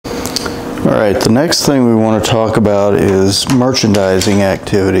All right, the next thing we want to talk about is merchandising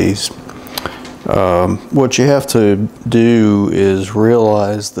activities. What you have to do is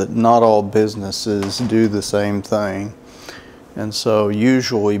realize that not all businesses do the same thing. And so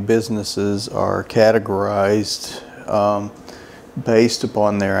usually businesses are categorized based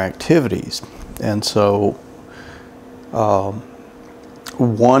upon their activities. And so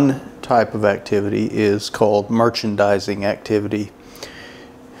one type of activity is called merchandising activity.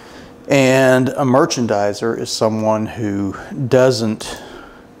 And a merchandiser is someone who doesn't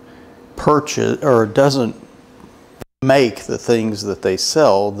purchase or doesn't make the things that they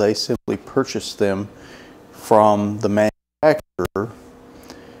sell. They simply purchase them from the manufacturer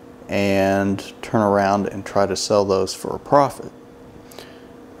and turn around and try to sell those for a profit.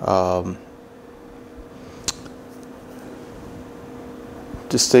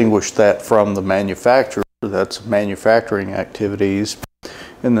 Distinguish that from the manufacturer. That's manufacturing activities.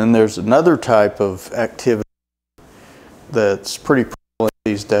 And then there's another type of activity that's pretty prevalent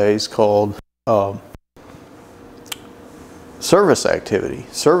these days called service activity.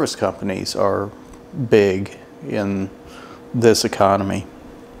 Service companies are big in this economy.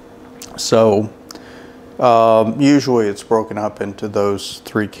 So usually it's broken up into those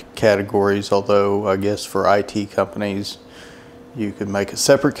three categories, although I guess for IT companies you could make a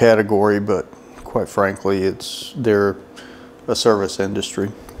separate category, but quite frankly they're a service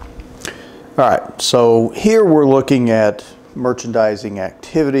industry. All right, so here we're looking at merchandising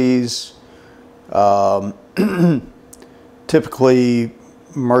activities. Typically,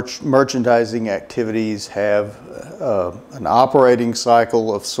 merchandising activities have an operating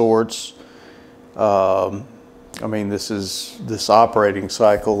cycle of sorts. I mean, this operating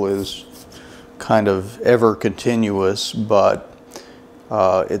cycle is kind of ever continuous, but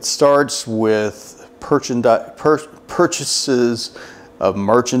it starts with purchases of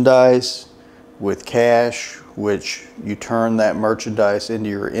merchandise with cash, which you turn that merchandise into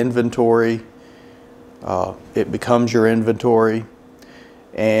your inventory. It becomes your inventory,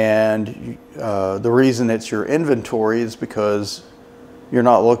 and the reason it's your inventory is because you're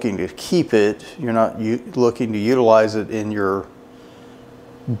not looking to keep it, you're not looking to utilize it in your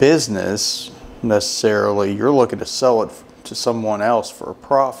business necessarily, you're looking to sell it to someone else for a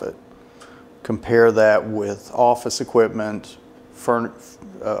profit. Compare that with office equipment,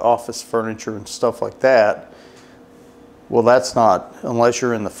 office furniture and stuff like that. Well, that's not, unless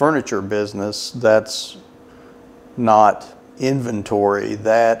you're in the furniture business, that's not inventory.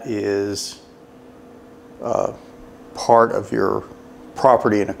 That is part of your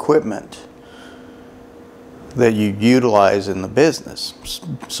property and equipment that you utilize in the business.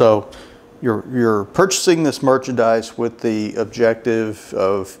 So you're purchasing this merchandise with the objective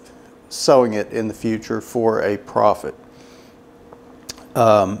of selling it in the future for a profit.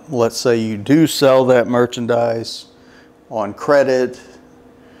 Let's say you do sell that merchandise on credit,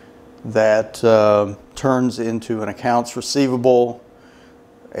 that turns into an accounts receivable,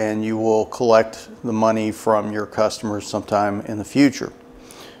 and you will collect the money from your customers sometime in the future.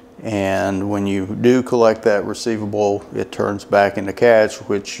 And when you do collect that receivable, it turns back into cash,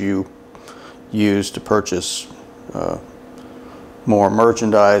 which you use to purchase more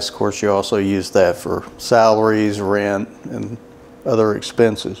merchandise. Of course, you also use that for salaries, rent, and other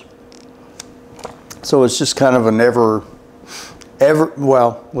expenses. So it's just kind of an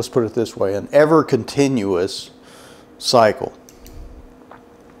well, let's put it this way, an ever continuous cycle.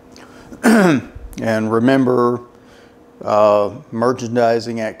 And remember,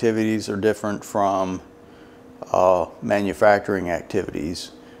 merchandising activities are different from manufacturing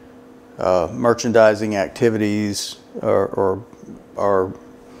activities. Merchandising activities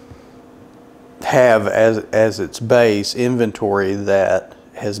have as its base inventory that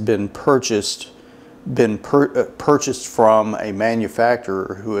has been purchased from a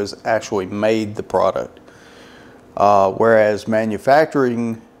manufacturer who has actually made the product. Whereas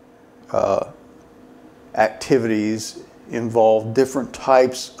manufacturing activities involve different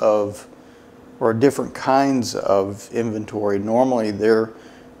types of or different kinds of inventory. Normally the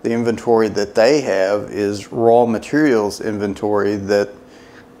inventory that they have is raw materials inventory that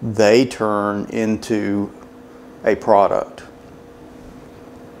they turn into a product.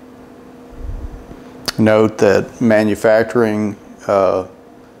 Note that manufacturing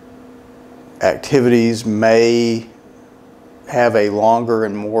activities may have a longer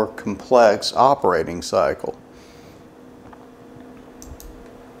and more complex operating cycle.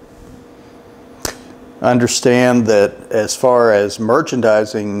 Understand that as far as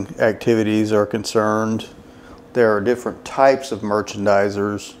merchandising activities are concerned, there are different types of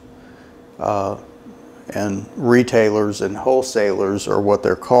merchandisers, and retailers and wholesalers are what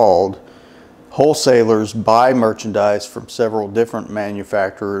they're called. Wholesalers buy merchandise from several different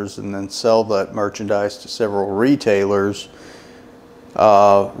manufacturers and then sell that merchandise to several retailers.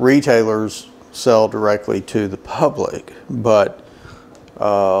 Retailers sell directly to the public, but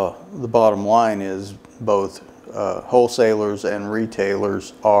the bottom line is both wholesalers and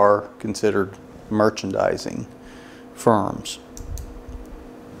retailers are considered merchandising firms.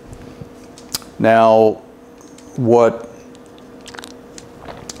 Now, what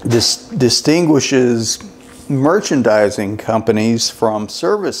distinguishes merchandising companies from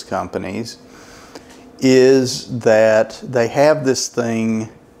service companies is that they have this thing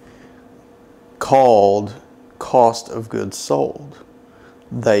called cost of goods sold.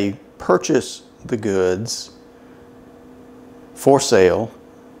 They purchase the goods for sale.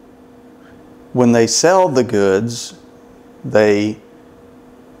 When they sell the goods, they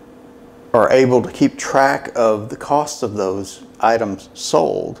are able to keep track of the cost of those items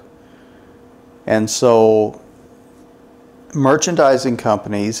sold. And so merchandising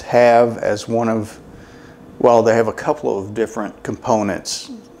companies have as one of, well, they have a couple of different components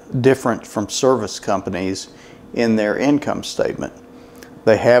different from service companies in their income statement.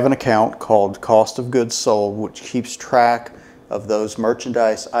 They have an account called cost of goods sold, which keeps track of those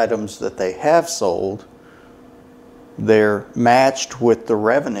merchandise items that they have sold. They're matched with the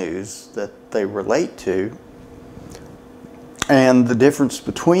revenues that they relate to. And the difference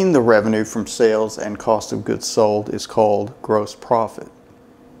between the revenue from sales and cost of goods sold is called gross profit.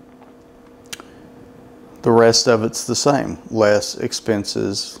 The rest of it's the same. Less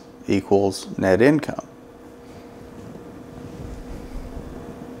expenses equals net income.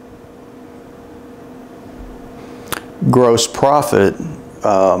 Gross profit,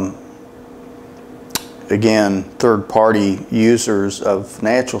 again, third-party users of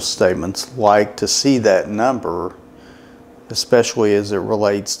financial statements like to see that number, especially as it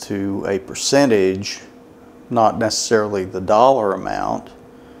relates to a percentage, not necessarily the dollar amount.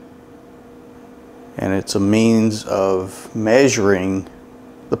 And it's a means of measuring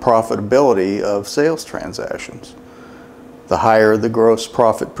the profitability of sales transactions. The higher the gross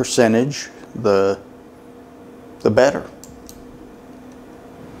profit percentage, the better.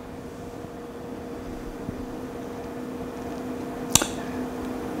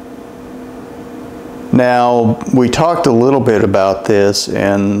 Now, we talked a little bit about this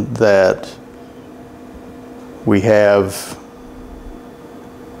in that we have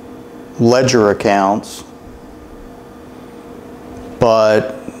ledger accounts,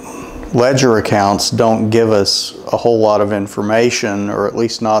 but ledger accounts don't give us a whole lot of information, or at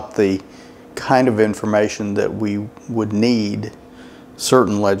least not the kind of information that we would need.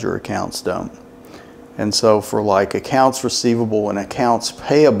 Certain ledger accounts don't. And so for like accounts receivable and accounts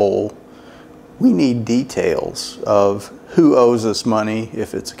payable, we need details of who owes us money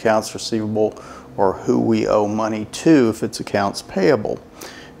if it's accounts receivable, or who we owe money to if it's accounts payable.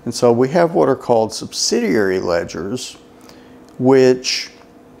 And so we have what are called subsidiary ledgers, which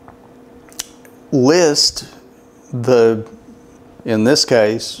list in this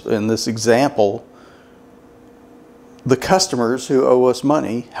case, in this example, the customers who owe us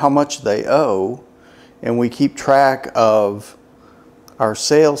money, how much they owe, and we keep track of our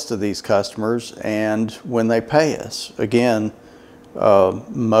sales to these customers and when they pay us. Again,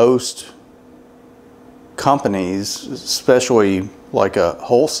 most companies, especially like a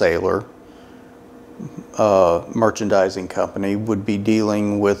wholesaler, merchandising company, would be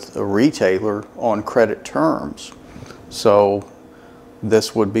dealing with a retailer on credit terms. So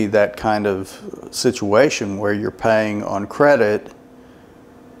this would be that kind of situation where you're paying on credit,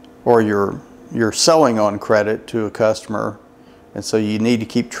 or you're selling on credit to a customer, and so you need to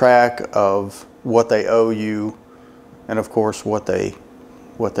keep track of what they owe you and of course what they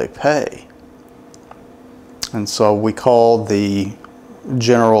pay. And so we call the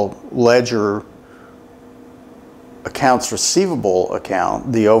general ledger accounts receivable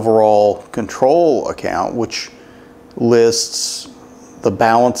account the overall control account, which lists the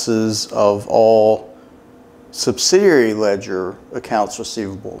balances of all subsidiary ledger accounts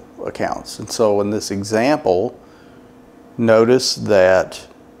receivable accounts. And so in this example, notice that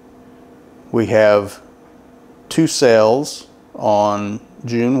we have two sales on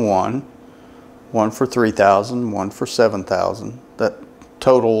June 1, one for $3,000, one for $7,000. That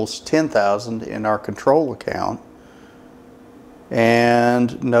totals $10,000 in our control account.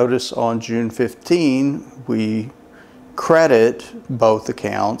 And notice on June 15, we credit both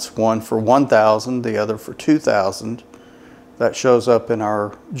accounts, one for $1,000, the other for $2,000. That shows up in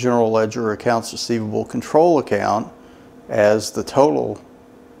our general ledger accounts receivable control account as the total,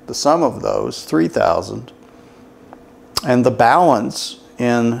 the sum of those, $3,000. And the balance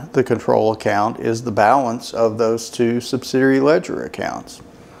in the control account is the balance of those two subsidiary ledger accounts.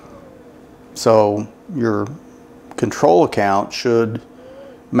 So your control account should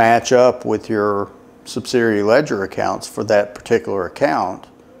match up with your subsidiary ledger accounts for that particular account,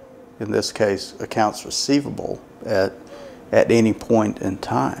 in this case accounts receivable, at any point in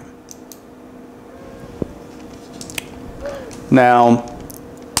time. Now,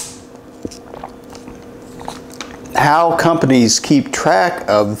 how companies keep track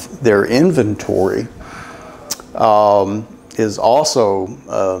of their inventory is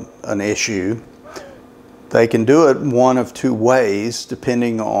also an issue. They can do it one of two ways,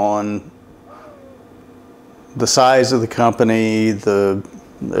 depending on the size of the company.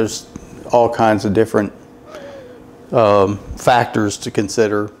 There's all kinds of different factors to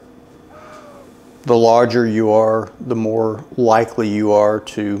consider. The larger you are, the more likely you are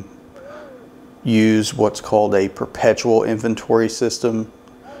to use what's called a perpetual inventory system.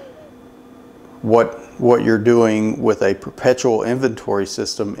 What you're doing with a perpetual inventory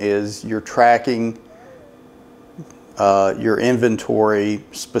system is you're tracking your inventory,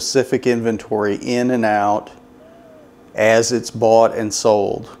 specific inventory, in and out as it's bought and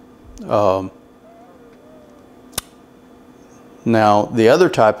sold. Now, the other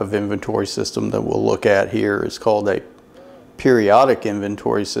type of inventory system that we'll look at here is called a periodic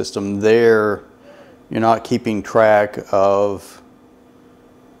inventory system. There, you're not keeping track of,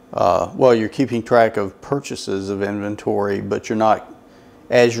 well, you're keeping track of purchases of inventory, but you're not,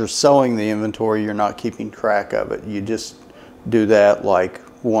 as you're selling the inventory, you're not keeping track of it. You just do that like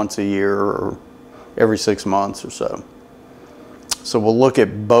once a year or every 6 months or so. So we'll look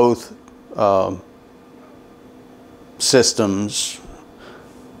at both systems.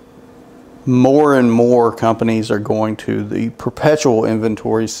 More and more companies are going to the perpetual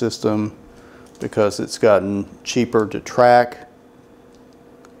inventory system because it's gotten cheaper to track.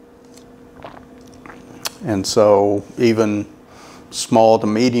 And so even small to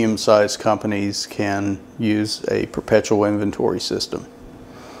medium-sized companies can use a perpetual inventory system.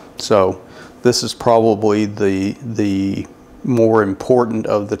 So this is probably the more important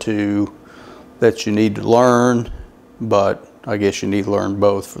of the two that you need to learn, but I guess you need to learn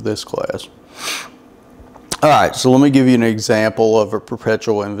both for this class. All right, so let me give you an example of a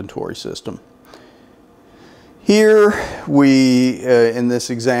perpetual inventory system. Here we, in this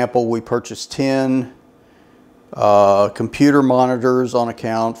example, we purchased 10 computer monitors on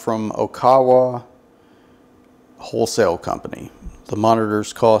account from Okawa Wholesale Company. The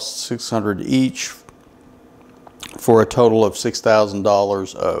monitors cost $600 each for a total of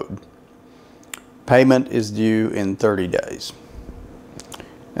 $6,000 owed. Payment is due in 30 days.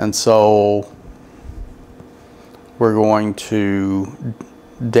 And so we're going to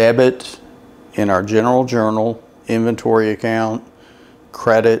debit in our general journal inventory account,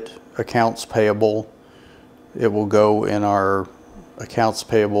 credit accounts payable. It will go in our accounts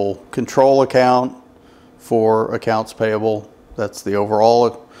payable control account for accounts payable. That's the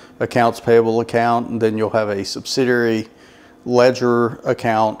overall accounts payable account. And then you'll have a subsidiary ledger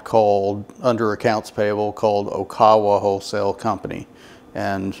account called, under accounts payable, called Okawa Wholesale Company,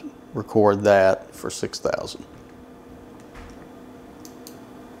 and record that for $6,000.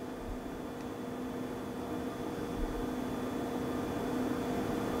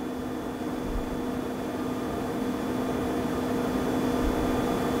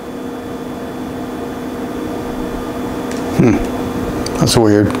 That's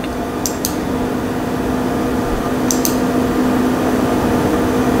weird.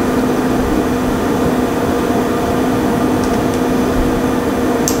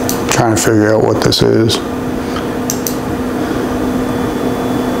 Trying to figure out what this is.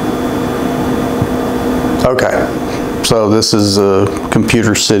 Okay, so this is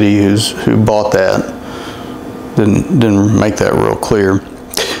Computer City who bought that. Didn't make that real clear.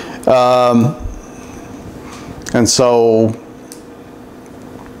 And so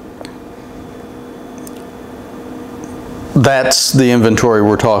that's the inventory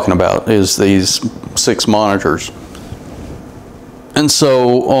we're talking about, is these 6 monitors. And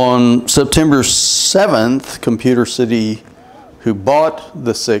so on September 7th, Computer City, who bought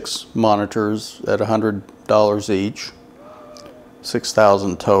the 6 monitors at $100 each,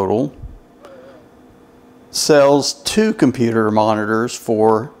 $6,000 total, sells 2 computer monitors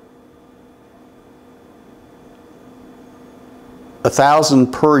for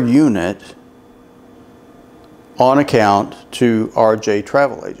 $1,000 per unit on account to RJ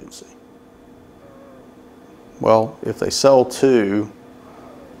Travel Agency. Well, if they sell 2,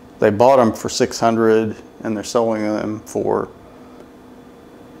 they bought them for $600 and they're selling them for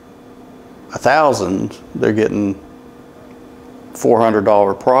 $1,000, they're getting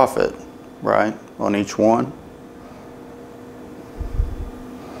 $400 profit, right, on each one.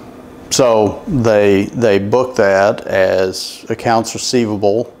 So they book that as accounts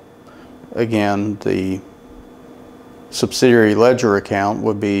receivable. Again, the subsidiary ledger account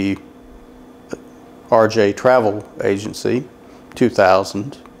would be RJ Travel Agency,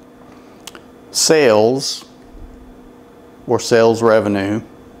 2,000. Sales, or sales revenue,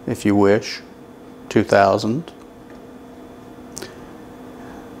 if you wish, 2,000.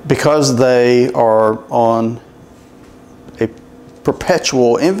 Because they are on a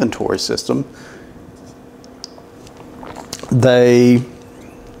perpetual inventory system, they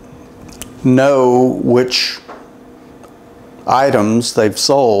know which items they've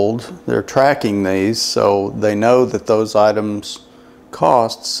sold. They're tracking these, so they know that those items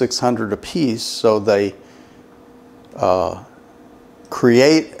cost $600 a piece. So they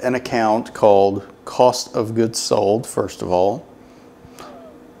create an account called cost of goods sold, first of all,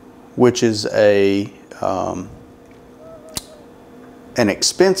 which is an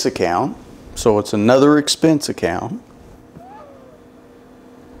expense account. So it's another expense account.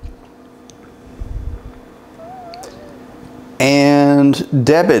 And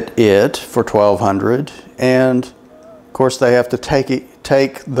debit it for $1,200, and of course they have to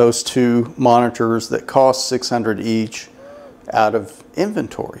take those two monitors that cost $600 each out of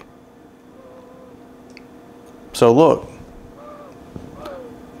inventory. So look,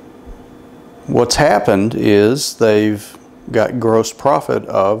 what's happened is they've got gross profit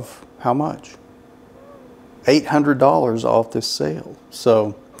of how much? $800 off this sale.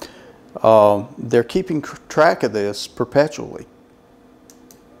 So they're keeping track of this perpetually.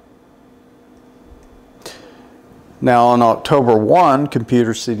 Now on October 1,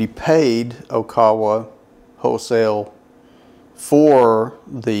 Computer City paid Okawa Wholesale for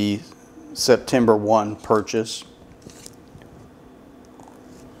the September 1 purchase.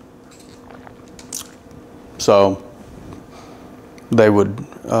 So they would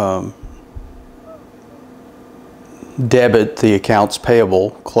debit the accounts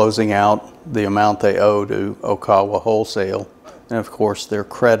payable, closing out the amount they owe to Okawa Wholesale, and of course their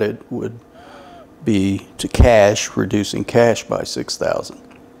credit would be to cash, reducing cash by $6,000.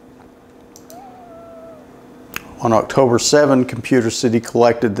 On October 7, Computer City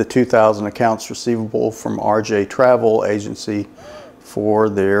collected the 2,000 accounts receivable from RJ Travel Agency for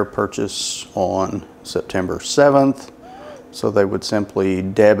their purchase on September 7th. So they would simply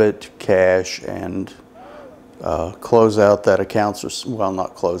debit cash and close out that accounts, well,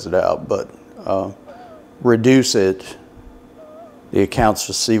 not close it out, but reduce it, the accounts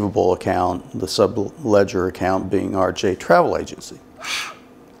receivable account, the sub-ledger account being RJ Travel Agency.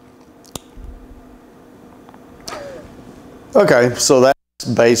 Okay, so that's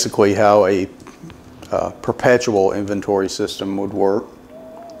basically how a perpetual inventory system would work.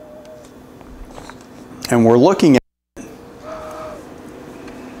 And we're looking at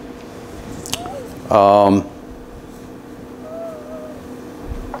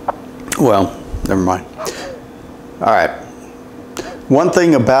well, never mind. All right. One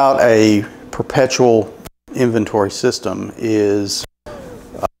thing about a perpetual inventory system is,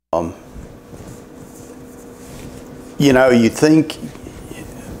 you know, you think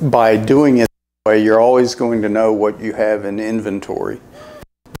by doing it that way, you're always going to know what you have in inventory.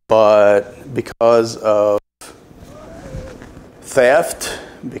 But because of theft,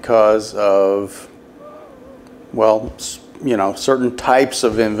 because of, well, you know, certain types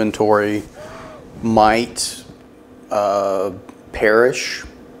of inventory might perish.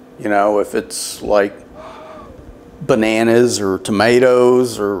 You know, if it's like bananas or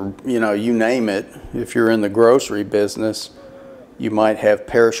tomatoes or, you know, you name it. If you're in the grocery business, you might have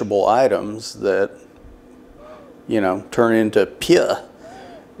perishable items that, you know, turn into pia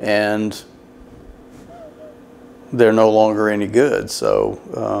and they're no longer any good.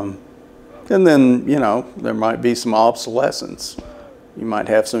 So, and then, you know, there might be some obsolescence. You might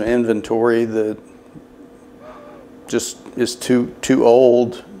have some inventory that just is too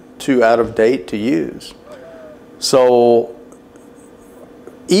old, too out of date to use. So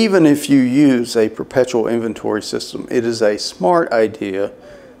even if you use a perpetual inventory system, it is a smart idea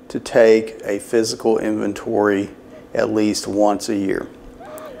to take a physical inventory at least once a year.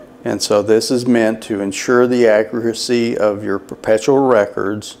 And so this is meant to ensure the accuracy of your perpetual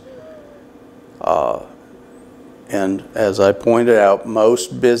records. And as I pointed out,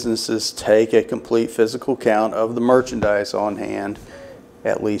 most businesses take a complete physical count of the merchandise on hand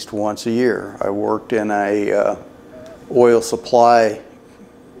at least once a year. I worked in a oil supply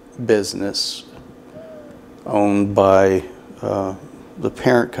business owned by the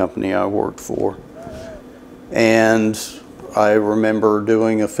parent company I worked for. And I remember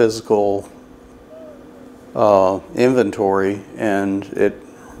doing a physical inventory, and it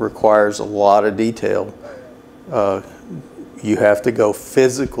requires a lot of detail. You have to go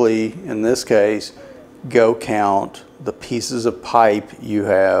physically, in this case, go count the pieces of pipe you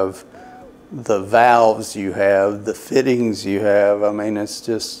have, the valves you have, the fittings you have. I mean, it's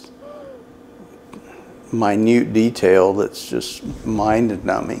just minute detail that's just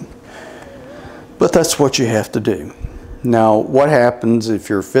mind-numbing. But that's what you have to do. Now, what happens if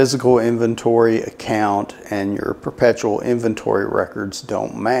your physical inventory account and your perpetual inventory records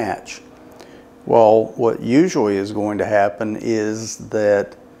don't match? Well, what usually is going to happen is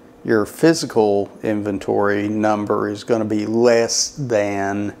that your physical inventory number is going to be less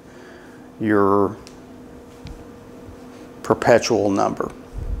than your perpetual number.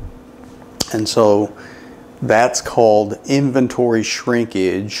 And so that's called inventory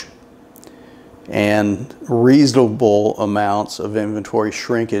shrinkage, and reasonable amounts of inventory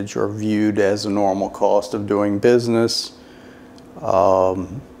shrinkage are viewed as a normal cost of doing business.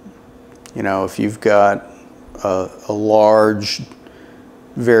 You know, if you've got a large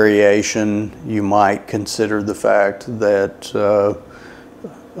variation, you might consider the fact that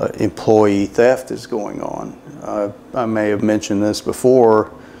employee theft is going on. I may have mentioned this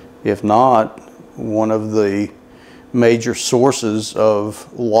before. If not, one of the major sources of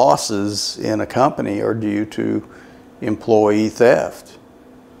losses in a company are due to employee theft.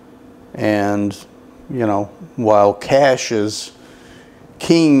 And, you know, while cash is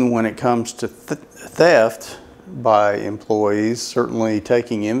king when it comes to theft by employees, certainly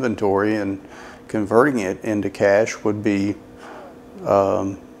taking inventory and converting it into cash would be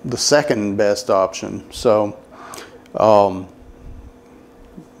the second best option. So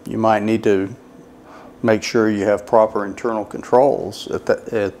you might need to make sure you have proper internal controls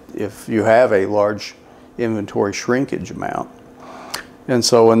if you have a large inventory shrinkage amount. And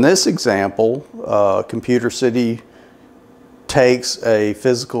so in this example, Computer City takes a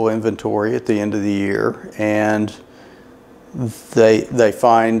physical inventory at the end of the year, and they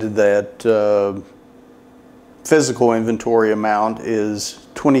find that physical inventory amount is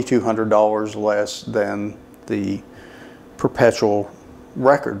 $2,200 less than the perpetual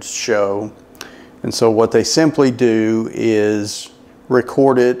records show. And so what they simply do is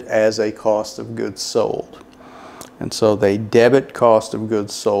record it as a cost of goods sold. And so they debit cost of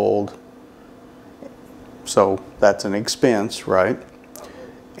goods sold. So that's an expense, right?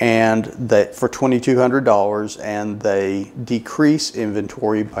 And that for $2,200, and they decrease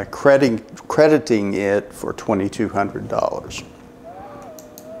inventory by crediting it for $2,200.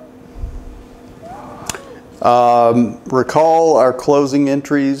 Recall our closing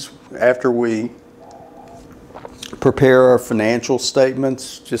entries after we prepare our financial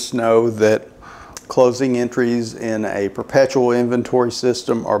statements. Just know that closing entries in a perpetual inventory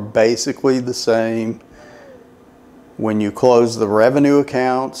system are basically the same. When you close the revenue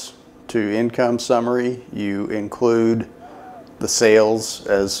accounts to income summary, you include the sales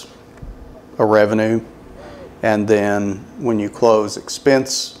as a revenue. And then when you close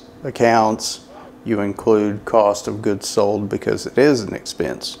expense accounts, you include cost of goods sold because it is an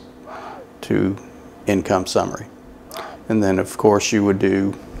expense to income summary. And then of course you would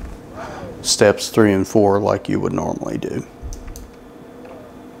do steps 3 and 4 like you would normally do.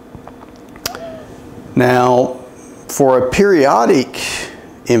 Now, for a periodic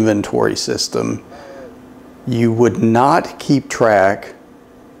inventory system, you would not keep track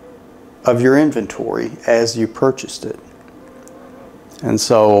of your inventory as you purchased it. And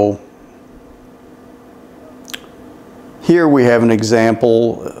so here we have an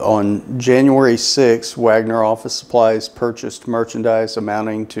example. On January 6th, Wagner Office Supplies purchased merchandise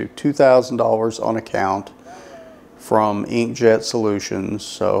amounting to $2,000 on account from Inkjet Solutions.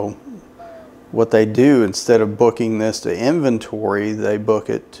 So what they do, instead of booking this to inventory, they book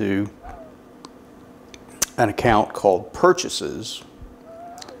it to an account called purchases.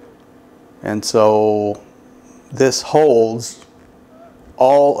 And so this holds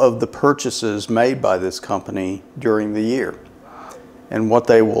all of the purchases made by this company during the year. And what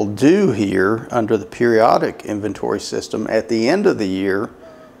they will do here under the periodic inventory system, at the end of the year,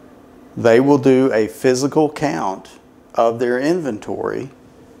 they will do a physical count of their inventory.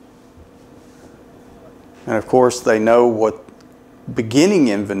 And of course they know what beginning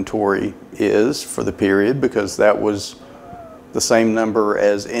inventory is for the period, because that was the same number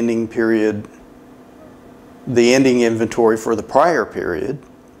as ending period, the ending inventory for the prior period.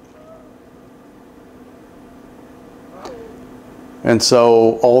 And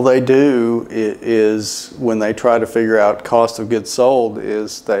so all they do is, when they try to figure out cost of goods sold,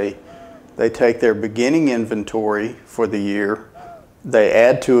 is they they take their beginning inventory for the year, they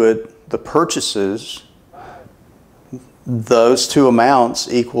add to it the purchases. Those two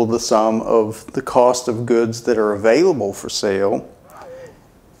amounts equal the sum of the cost of goods that are available for sale,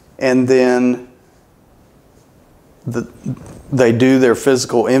 and then they do their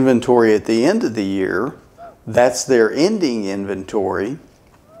physical inventory at the end of the year. That's their ending inventory.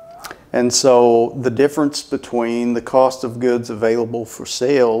 And so the difference between the cost of goods available for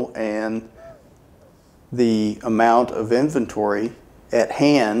sale and the amount of inventory at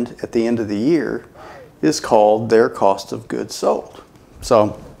hand at the end of the year is called their cost of goods sold.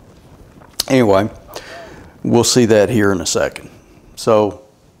 So anyway, we'll see that here in a second. So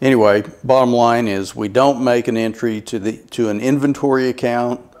anyway, bottom line is we don't make an entry to an inventory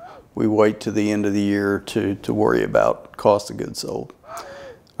account. We wait to the end of the year to worry about cost of goods sold.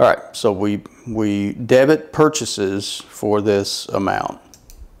 All right, so we debit purchases for this amount.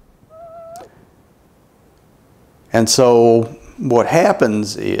 And so what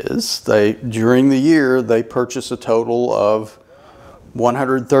happens is during the year they purchase a total of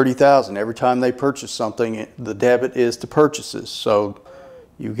 $130,000. Every time they purchase something, the debit is to purchases. So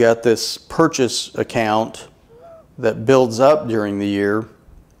you've got this purchase account that builds up during the year.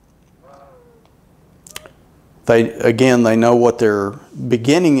 They know what their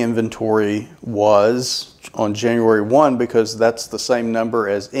beginning inventory was on January 1 because that's the same number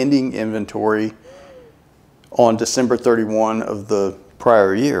as ending inventory on December 31 of the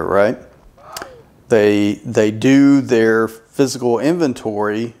prior year, right? They do their physical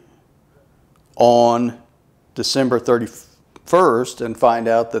inventory on December 31st and find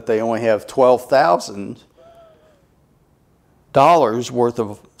out that they only have $12,000 worth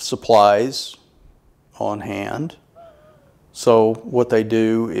of supplies on hand. So what they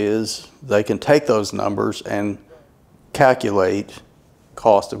do is they can take those numbers and calculate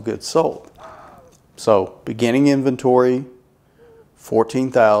cost of goods sold. So beginning inventory,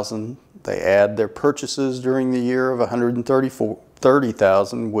 $14,000. They add their purchases during the year of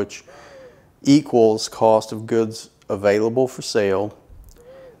 $130,000, which equals cost of goods available for sale.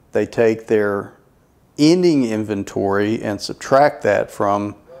 They take their ending inventory and subtract that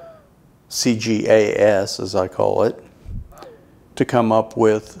from CGAS, as I call it, to come up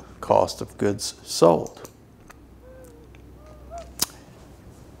with cost of goods sold.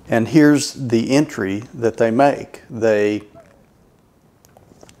 And here's the entry that they make. They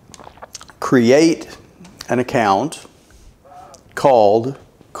create an account called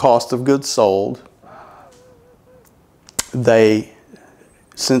cost of goods sold.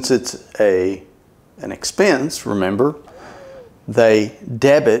 Since it's an expense, remember, they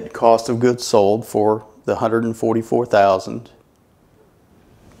debit cost of goods sold for the $144,000.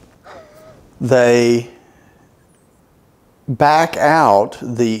 They back out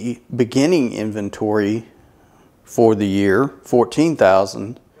the beginning inventory for the year,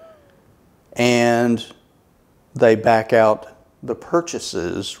 $14,000, and they back out the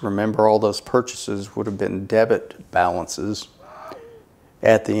purchases. Remember, all those purchases would have been debit balances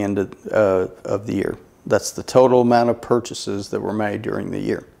at the end of the year. That's the total amount of purchases that were made during the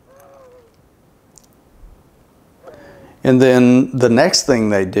year. And then the next thing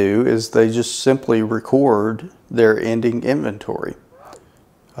they do is they just simply record their ending inventory.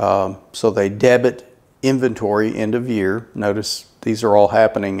 So they debit inventory end of year. Notice these are all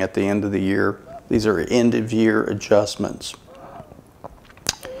happening at the end of the year. These are end of year adjustments.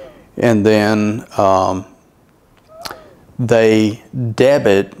 And then they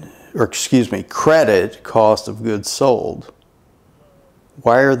credit cost of goods sold.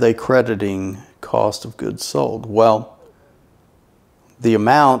 Why are they crediting cost of goods sold? Well, the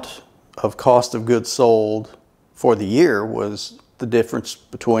amount of cost of goods sold for the year was the difference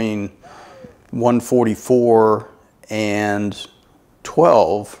between 144 and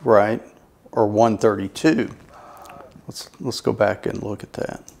 12, right? Or 132. Let's go back and look at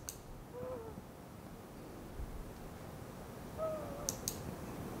that.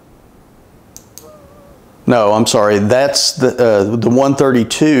 No, I'm sorry. That's the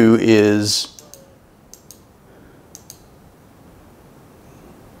 132 is,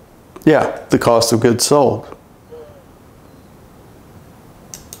 yeah, the cost of goods sold.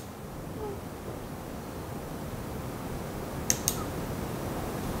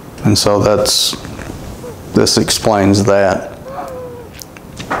 And so this explains that.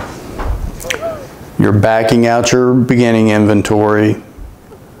 You're backing out your beginning inventory.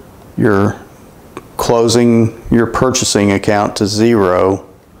 You're closing your purchasing account to zero,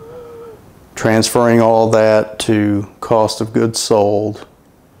 transferring all that to cost of goods sold,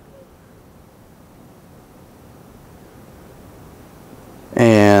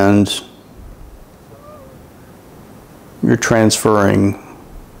 and you're transferring